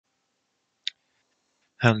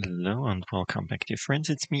Hello and welcome back, dear friends.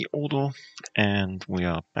 It's me, Odo, and we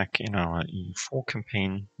are back in our E4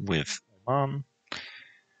 campaign with Oman.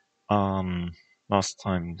 Last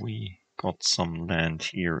time we got some land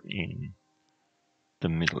here in the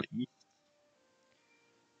Middle East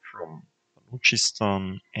from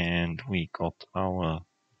Balochistan, and we gobbled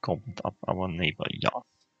up our neighbor Yas.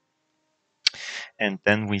 And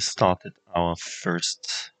then we started our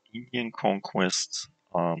first Indian conquest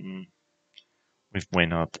with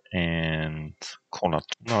Venad and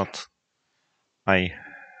colonial. I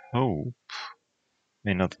hope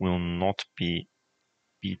Venad will not be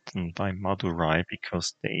beaten by Madurai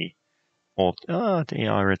because they thought, they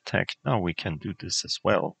are attacked. Now we can do this as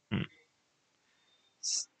well.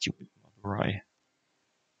 Stupid Madurai.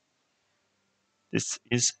 This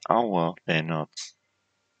is our Venad.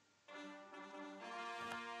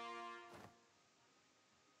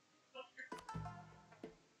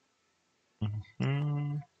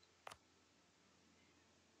 Mm-hmm.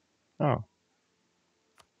 Oh,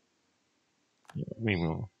 yeah, we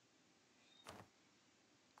will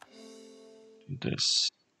do this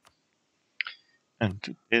and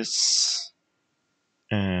do this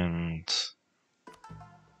and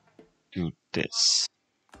do this.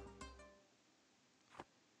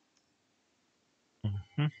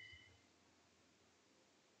 Mm-hmm.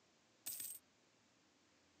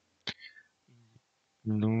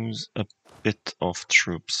 Lose a bit of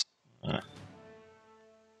troops.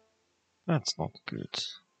 That's not good.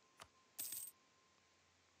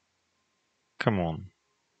 Come on.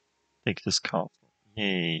 Take this castle.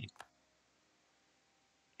 Yay.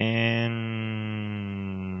 And...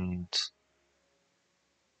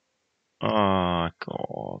 oh,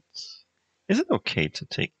 God. Is it okay to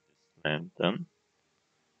take this land then?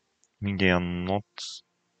 I mean, they are not...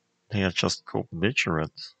 they are just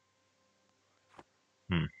co-belligerent.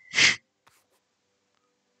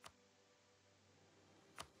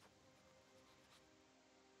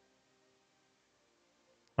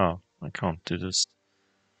 Oh, I can't do this.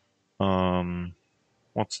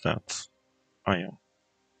 What's that? Oh, yeah.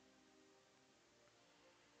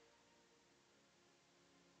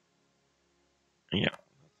 Yeah,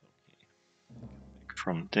 that's okay. Back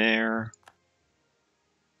from there.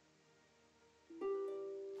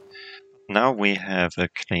 Now we have a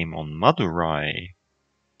claim on Madurai.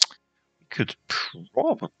 We could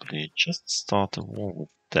probably just start a war with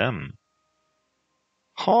them.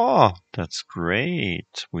 Ha! That's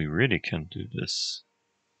great. We really can do this.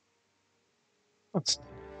 Let's...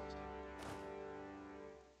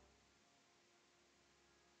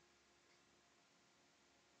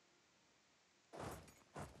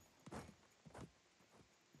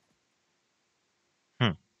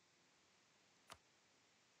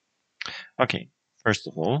 okay, first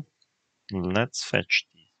of all, let's fetch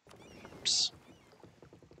these troops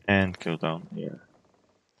and go down here.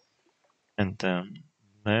 And then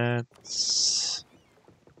let's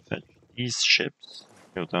fetch these ships,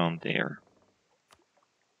 go down there.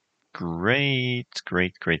 Great,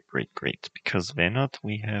 great, great, great, great. Because Venad,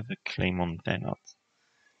 we have a claim on Venad.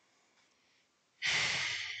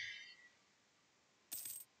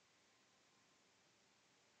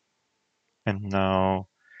 And now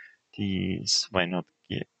these Venad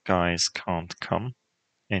guys can't come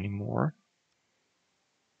anymore.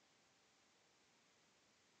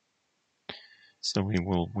 So we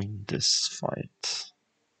will win this fight.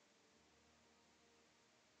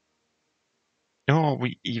 Oh,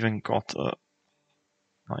 we even got a...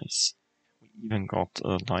 nice. We even got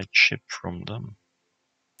a light ship from them.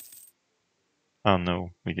 Oh no,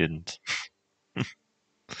 we didn't.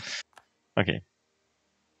 Okay.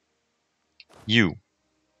 You.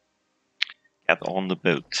 Get on the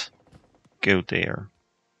boat. Go there.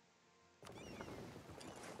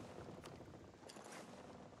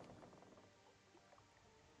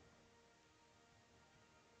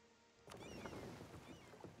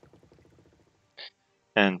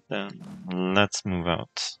 And then let's move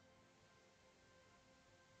out.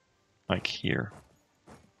 Like here.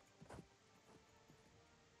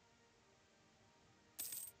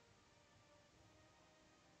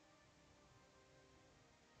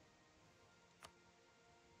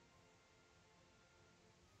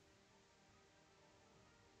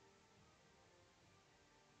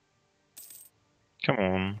 Come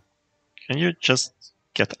on. Can you just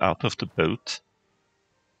get out of the boat?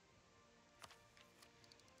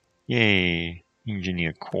 Yay.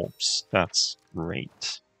 Engineer Corps. That's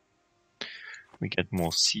great. We get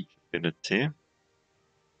more siege ability.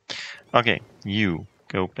 Okay, you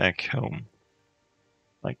go back home.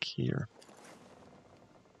 Like here.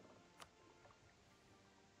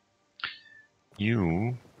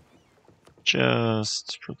 You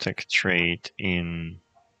just protect trade in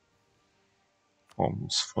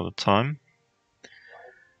Homs for the time.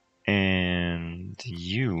 And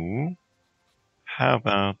you, how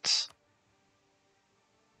about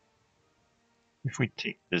if we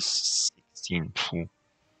take this 16 pool?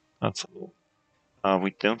 That's a lot.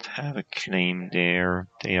 We don't have a claim there.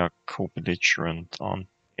 They are co-belligerent on.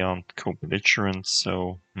 They aren't co-belligerent,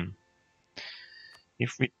 so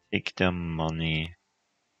if we take their money,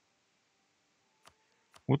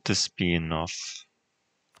 would this be enough?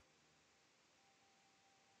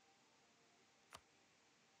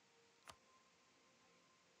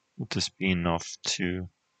 Would this be enough to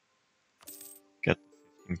get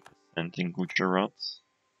 15% in Gujarat?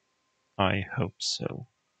 I hope so.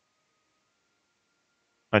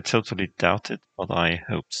 I totally doubt it, but I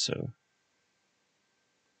hope so.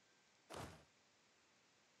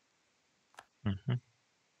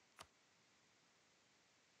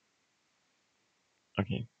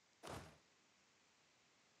 Okay.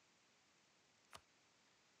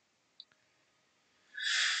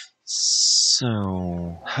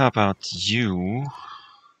 So, how about you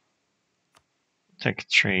take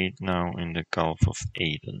trade now in the Gulf of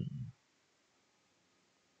Aden?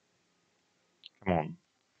 Come on.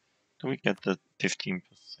 Do we get the 15%?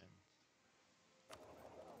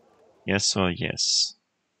 Yes or yes?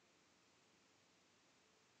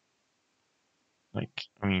 Like,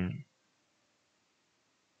 I mean,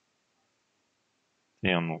 they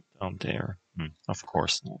are not down there. Of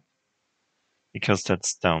course not. Because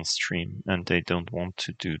that's downstream and they don't want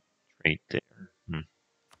to do trade there.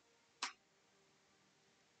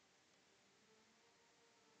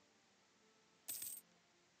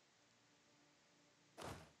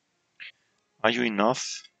 Are you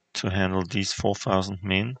enough to handle these 4,000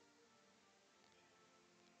 men?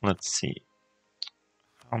 Let's see.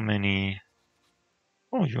 How many?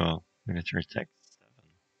 Oh, you are military tech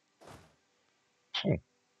 7.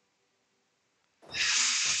 Oh.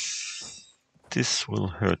 This will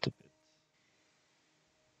hurt a bit.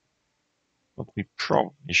 But we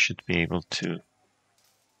probably should be able to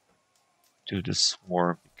do this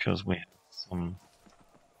war because we have some.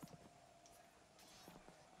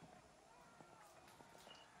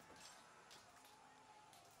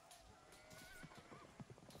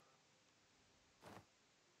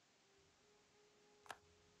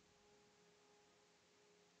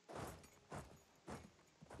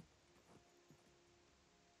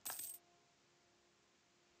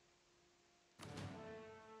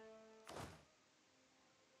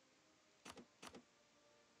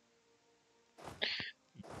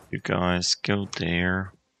 You guys go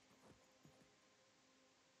there.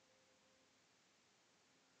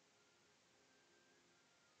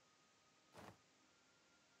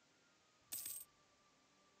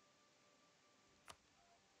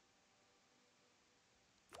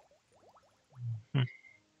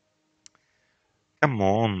 Come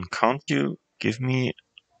on, can't you give me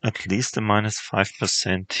at least a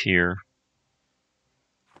 -5% here?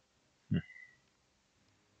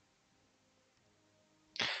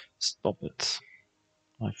 Stop it.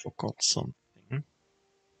 I forgot something.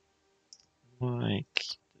 Like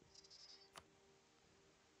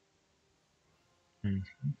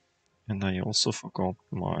And I also forgot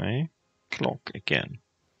my clock again.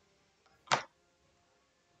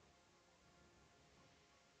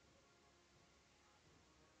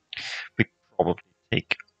 We probably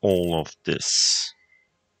take all of this.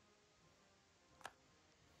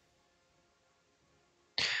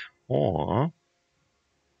 Or,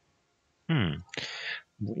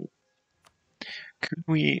 wait, could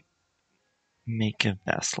we make a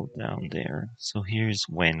vessel down there? So here's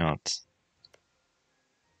Venad.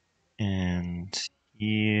 And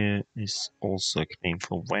here is also a claim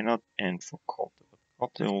for Venad and for Kotte.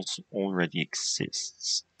 But Kotte also already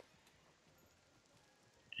exists.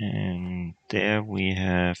 And there we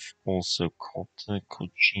have also Kotte,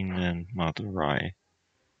 Cochin, and Madurai.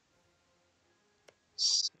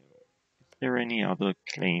 So, is there any other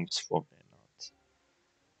claims for Venad?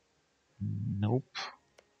 Nope.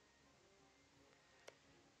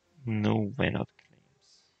 No Venad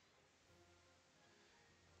claims.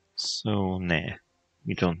 So, nah.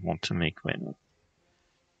 We don't want to make Venad.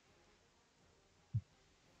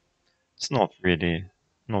 It's not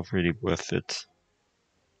really worth it.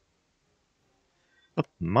 But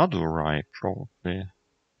Madurai, probably.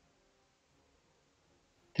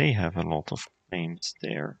 They have a lot of claims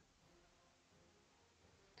there.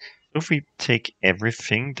 If we take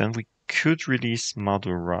everything, then we could release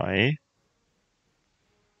Madurai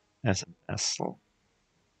as a vassal.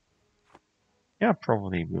 Yeah,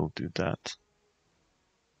 probably we'll do that.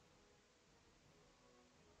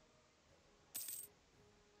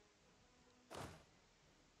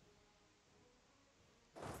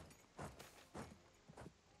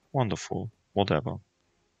 Wonderful. Whatever.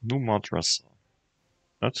 New madrasa.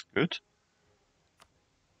 That's good.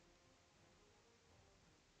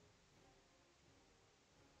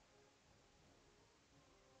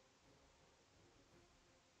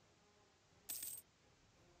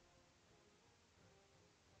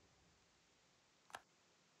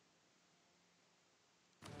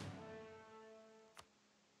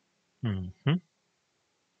 Mm-hmm.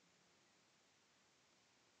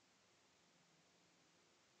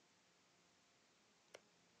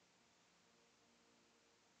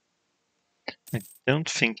 I don't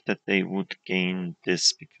think that they would gain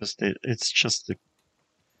this because they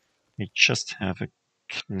just have a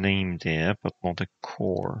claim there, but not a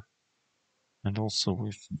core. And also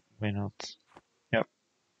with Venad. Yep.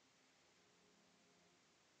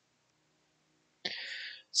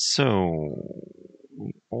 So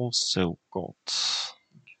we also got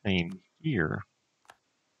claim here.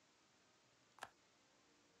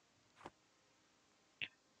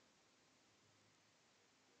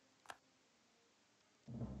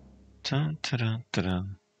 Dun, dun, dun,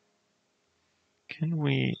 dun. Can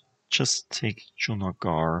we just take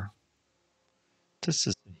Junagar? This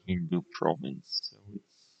is a Hindu province, so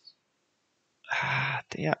it's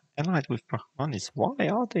they are allied with Brahmanis. Why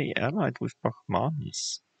are they allied with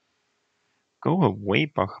Brahmanis? Go away,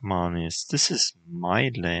 Brahmanis. This is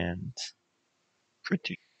my land.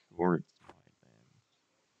 Pretty sure it's my land.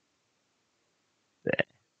 There.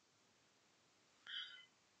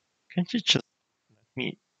 Can't you just let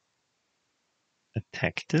me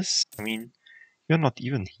attack this? I mean, you're not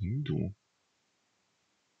even Hindu.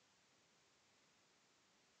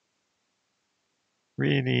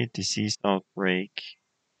 Really? Disease outbreak?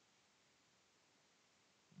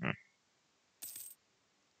 Hmm.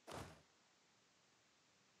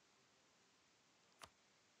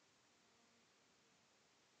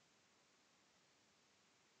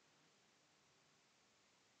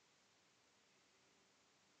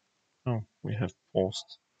 Oh, we have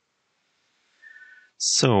paused.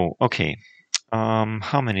 So, okay.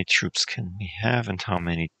 How many troops can we have and how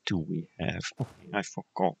many do we have? Okay, I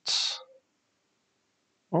forgot.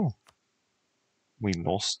 Oh, we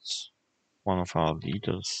lost one of our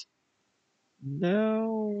leaders.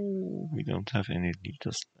 No, we don't have any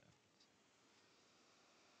leaders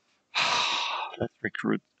left. Let's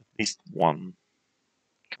recruit at least one.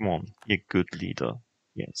 Come on, be a good leader.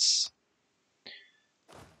 Yes.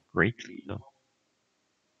 Great leader.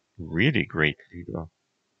 Really great leader.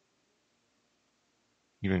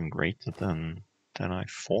 Even greater than I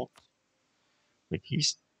thought. But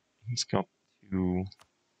he's got to.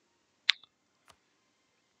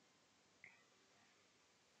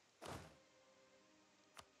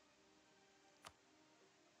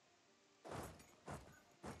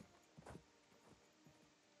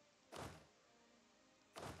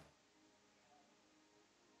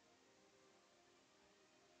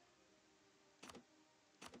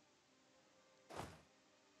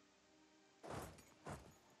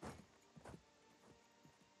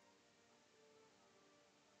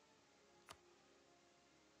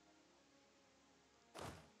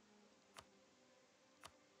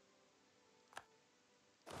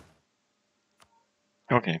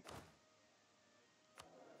 Okay.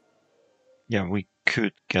 Yeah, we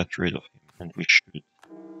could get rid of him, and we should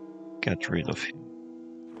get rid of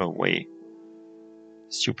him. Go away.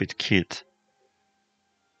 Stupid kid.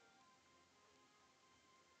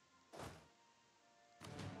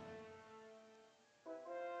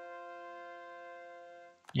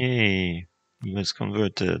 Yay. He was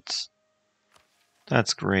converted.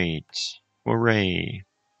 That's great. Hooray.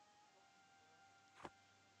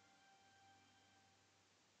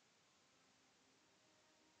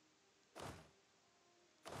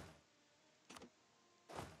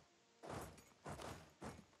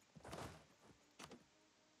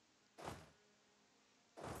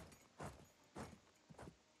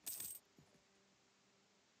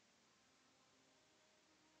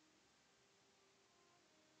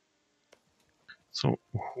 So,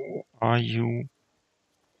 who are you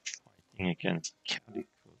fighting against? Calicut?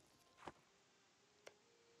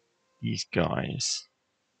 These guys.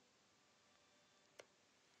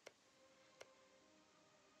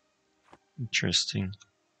 Interesting.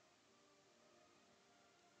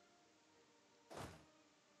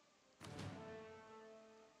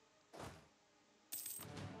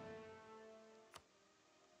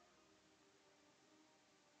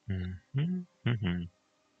 Mm-hmm.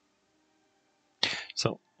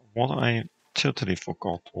 So, what I totally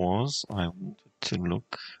forgot was I wanted to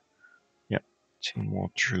look. Yeah, two more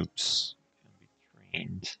troops can be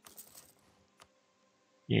trained.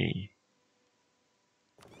 Yay.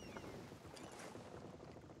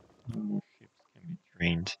 More ships can be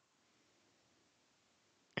trained.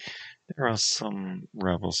 There are some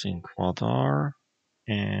rebels in Quadar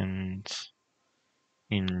and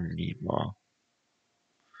in Lima.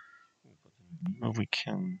 But in Lima we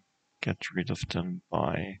can get rid of them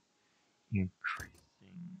by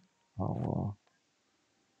increasing our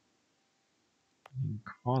in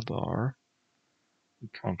Quadar. We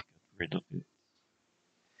can't get rid of it.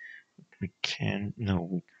 But we can. No,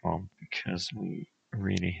 we can't because we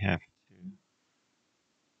really have to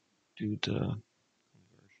do the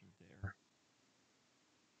conversion there.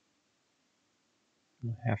 We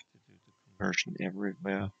have to do the conversion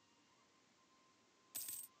everywhere.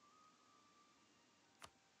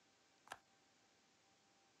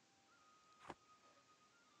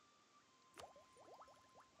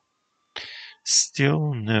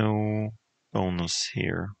 Still no bonus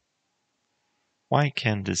here. Why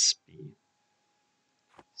can this be?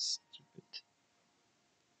 Stupid.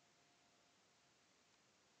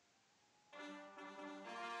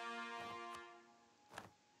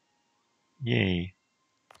 Yay.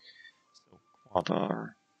 So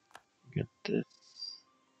Quadar, get this.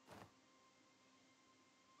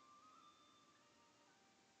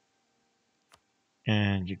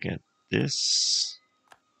 And you get this.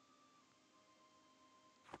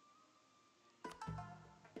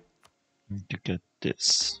 And you get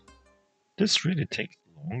this. This really takes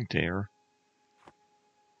long there.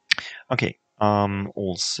 Okay,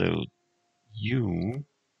 also you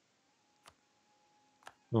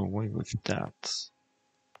go away with that.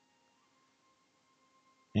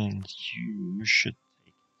 And you should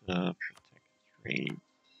take the protectorate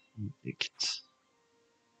edict.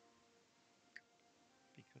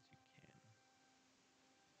 Because you can.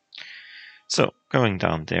 So, going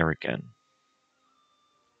down there again.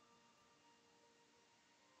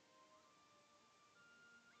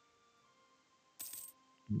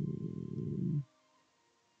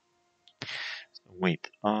 So wait,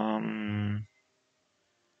 I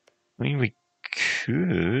mean we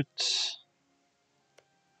could...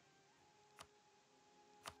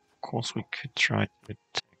 Of course we could try to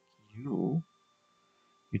attack you.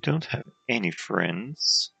 You don't have any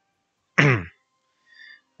friends. How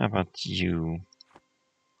about you,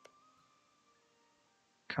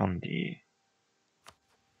 Kandi?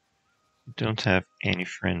 You don't have any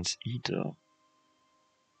friends either.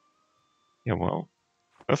 Yeah, well,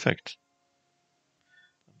 perfect.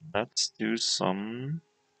 Let's do some...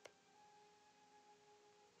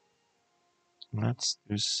 Let's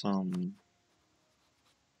do some...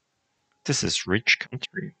 This is rich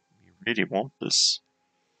country. We really want this.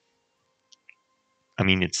 I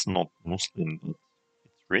mean, it's not Muslim, but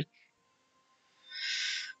it's rich.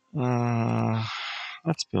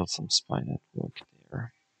 Let's build some spy network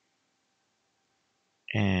there.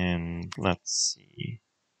 And let's see.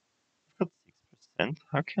 We've got 6%.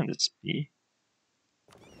 How can this be?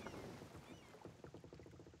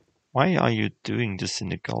 Why are you doing this in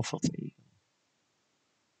the Gulf of Aden?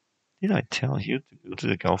 Did I tell you to go to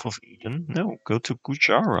the Gulf of Aden? No, go to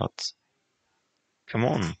Gujarat. Come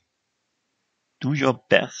on. Do your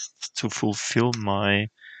best to fulfill my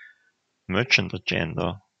merchant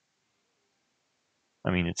agenda. I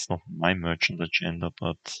mean, it's not my merchant agenda,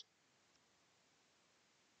 but...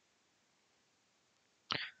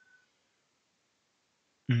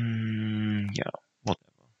 yeah,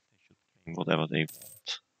 whatever. They should claim whatever they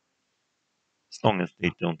want. As long as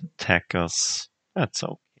they don't attack us, that's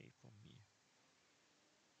okay for me.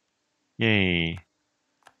 Yay.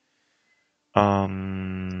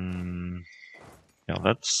 Yeah,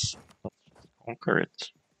 let's just conquer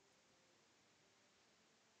it.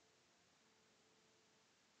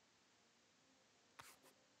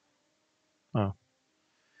 Oh.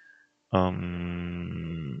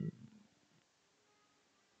 Um...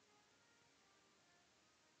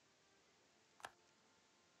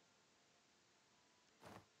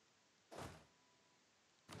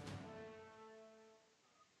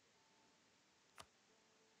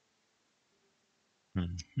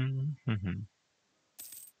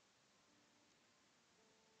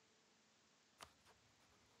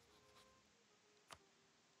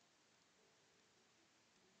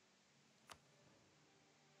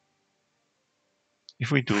 If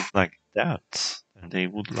we do it like that, then they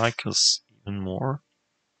would like us even more.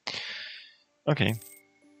 Okay.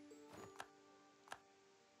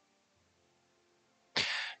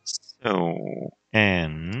 So,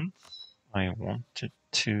 and I wanted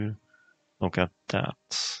to look at that.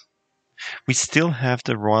 We still have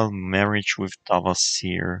the royal marriage with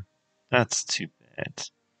Davasir. That's too bad.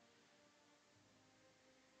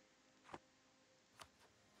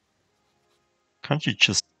 Can't you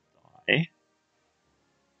just die?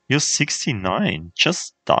 You're 69.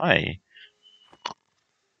 Just die.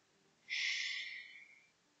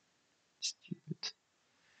 Stupid.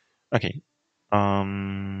 Okay.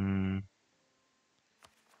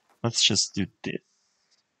 Let's just do this.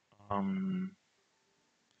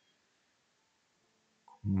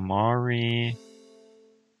 Mari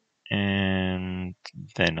and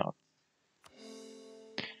Venad.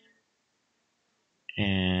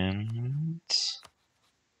 And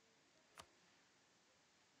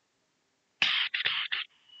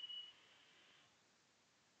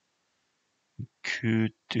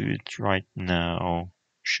could do it right now.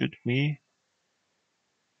 Should we?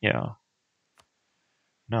 Yeah.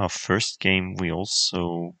 Now, first game we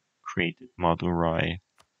also created Madurai.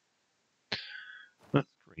 That's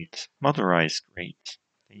great. Madurai is great.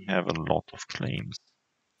 They have a lot of claims.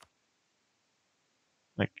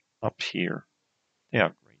 Like up here. They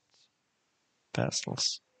are great.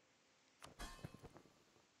 Vassals.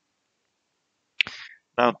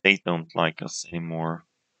 Now they don't like us anymore.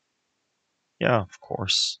 Yeah, of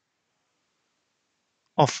course.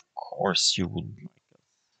 Of course you wouldn't like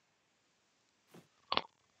us.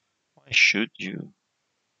 Why should you?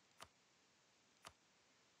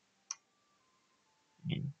 I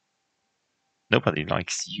mean, nobody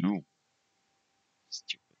likes you.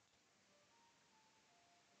 Stupid.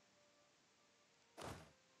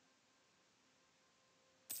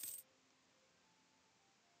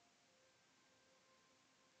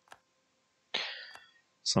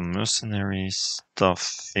 Some mercenary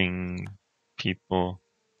stuffing people.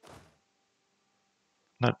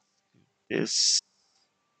 Let's do this.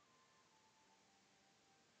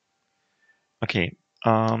 Okay.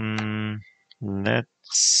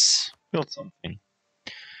 Let's build something.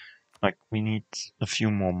 Like we need a few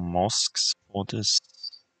more mosques for this.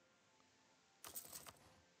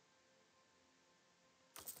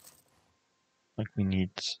 Like we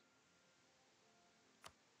need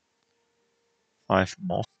 5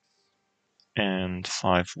 mosques and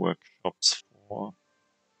 5 workshops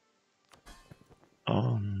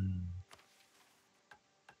um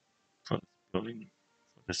for this building,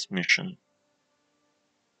 for this mission.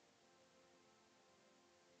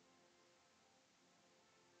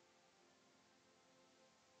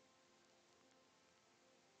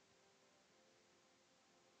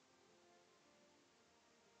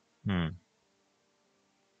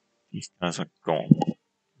 These guys are gone.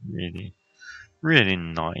 Really, really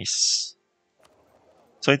nice.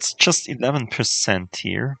 So it's just 11%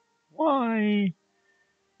 here. Why?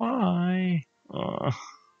 Why?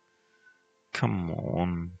 Come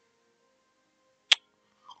on.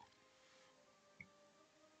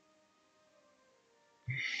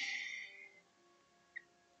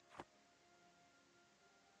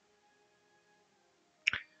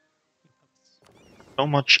 So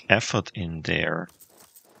much effort in there.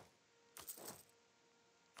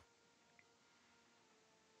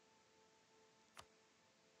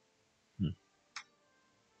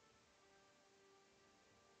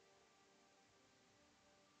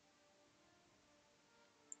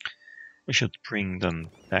 We should bring them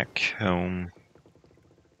back home.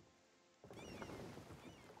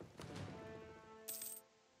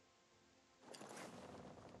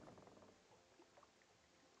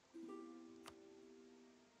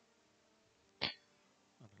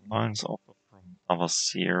 Alliance offer from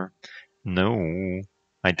Avasir. No,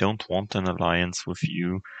 I don't want an alliance with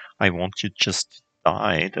you. I want you just to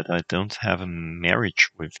die, that I don't have a marriage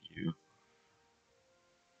with you.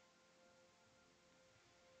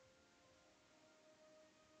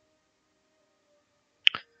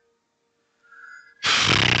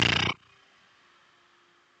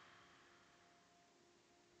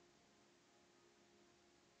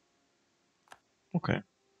 Okay.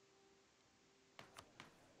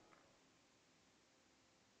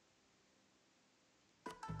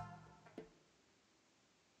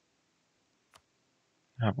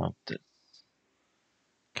 How about this?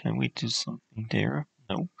 Can we do something there?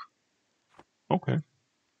 Nope. Okay.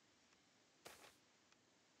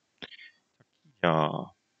 Yeah.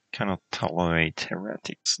 Cannot tolerate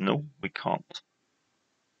heretics. No, we can't.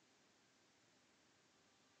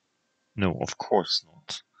 No, of course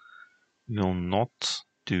not. Will not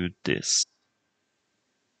do this.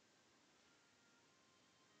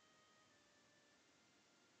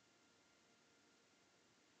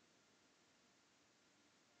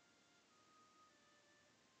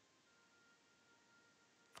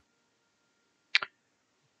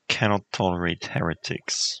 Cannot tolerate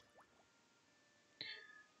heretics.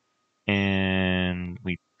 And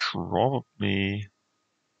we probably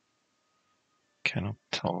cannot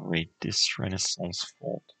tolerate this Renaissance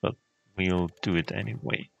fort, but we'll do it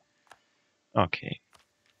anyway. Okay.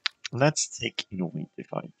 let's take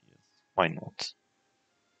innovative ideas. Why not?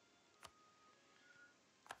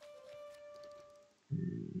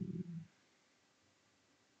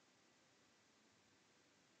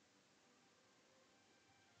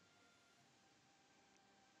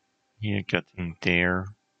 Here, getting there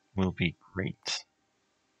will be great.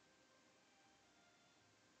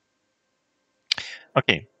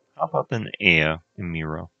 Okay, how about an heir,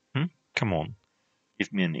 Emira? Come on,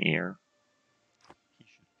 give me an heir. He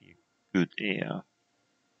should be a good heir,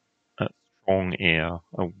 a strong heir,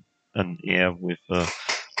 an heir with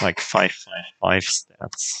like 555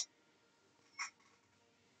 stats.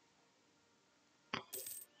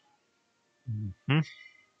 Hmm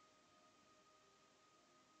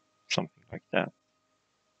Something like that.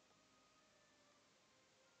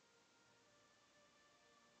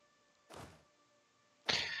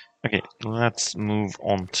 Okay, let's move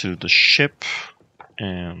on to the ship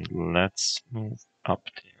and let's move up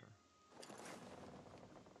there.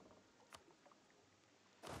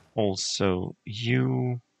 Also,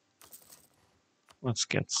 let's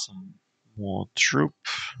get some more troop.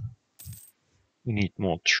 We need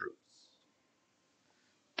more troops.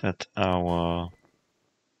 That our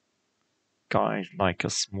guys like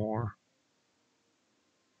us more.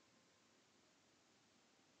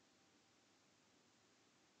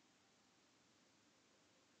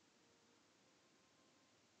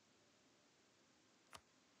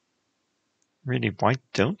 Really, why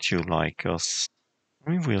don't you like us?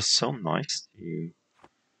 I mean, we are so nice to you.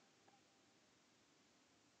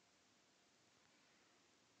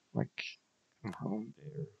 Like, come home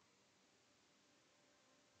there.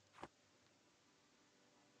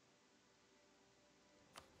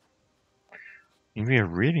 I mean, we are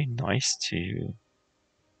really nice to you.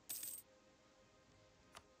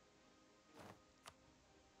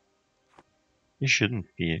 You shouldn't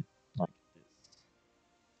be like this.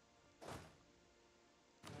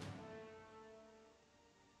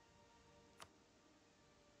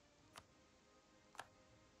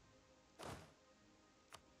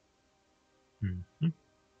 Mhm.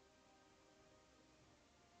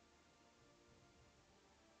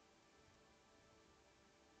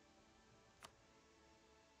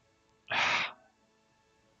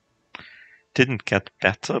 Didn't get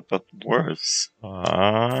better, but worse.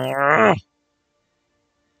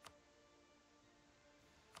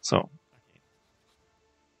 So,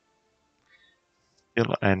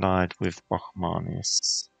 still allied with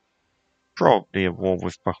Bahmanis. Probably a war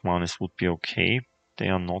with Bahmanis would be okay. They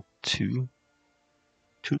are not too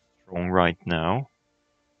strong right now.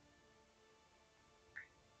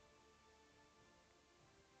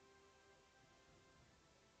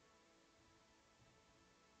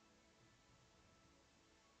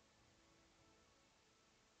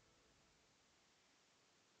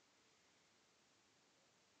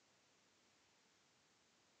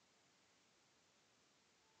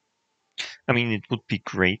 I mean, it would be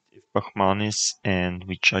great if Bahmanis and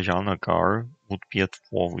Vijayanagar would be at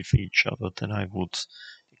war with each other. Then I would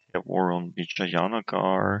declare war on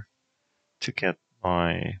Vijayanagar to get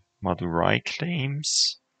my Madurai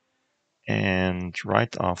claims, and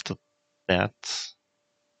right after that,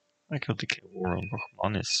 I could declare war on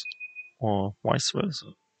Bahmanis, or vice versa.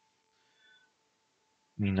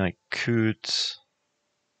 I mean, I could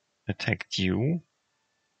attack you,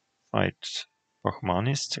 fight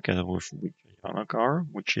Bahmanis together with Vijayanagar,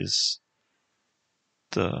 which is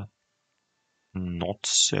the not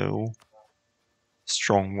so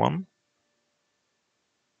strong one.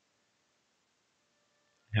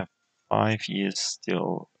 Have 5 years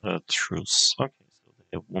still truce. Okay, so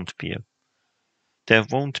there won't be a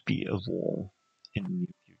war in the near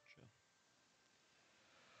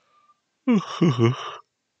future.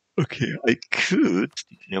 Okay, I could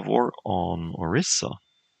declare war on Orissa.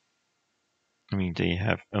 I mean, they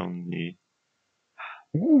have only.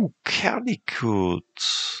 Ooh, Calicut.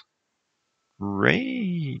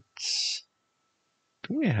 Great.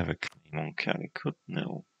 Do we have a claim on Calicut?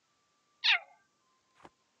 No.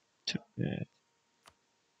 Too bad.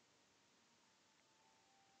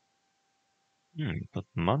 But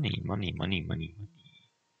money, money, money, money, money.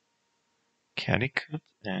 Calicut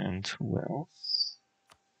and who else?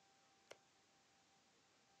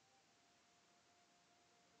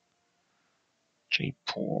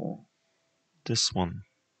 Jaipur. This one.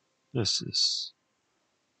 This is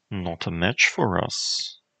not a match for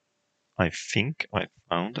us. I think I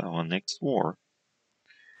found our next war.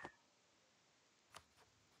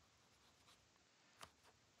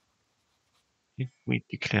 If we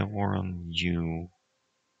declare war on you,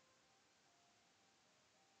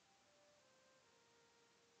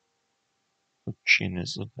 Chin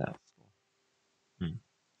is a vassal.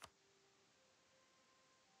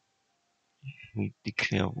 we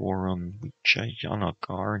declare war on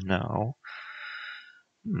Vijayanagar now.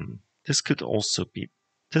 This could also be.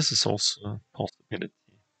 This is also a possibility.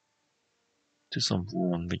 Do some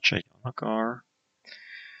war on Vijayanagar.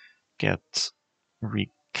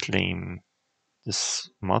 Reclaim this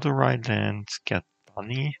Madurai land. Get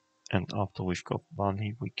Bani, and after we've got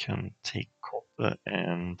Bani, we can take copper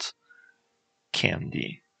and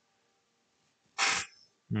candy.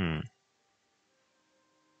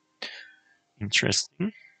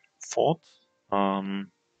 Interesting thought.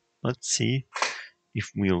 Let's see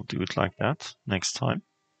if we'll do it like that next time.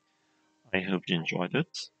 I hope you enjoyed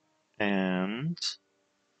it, and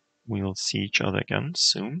we'll see each other again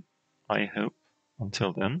soon, I hope.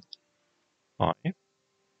 Until then, bye.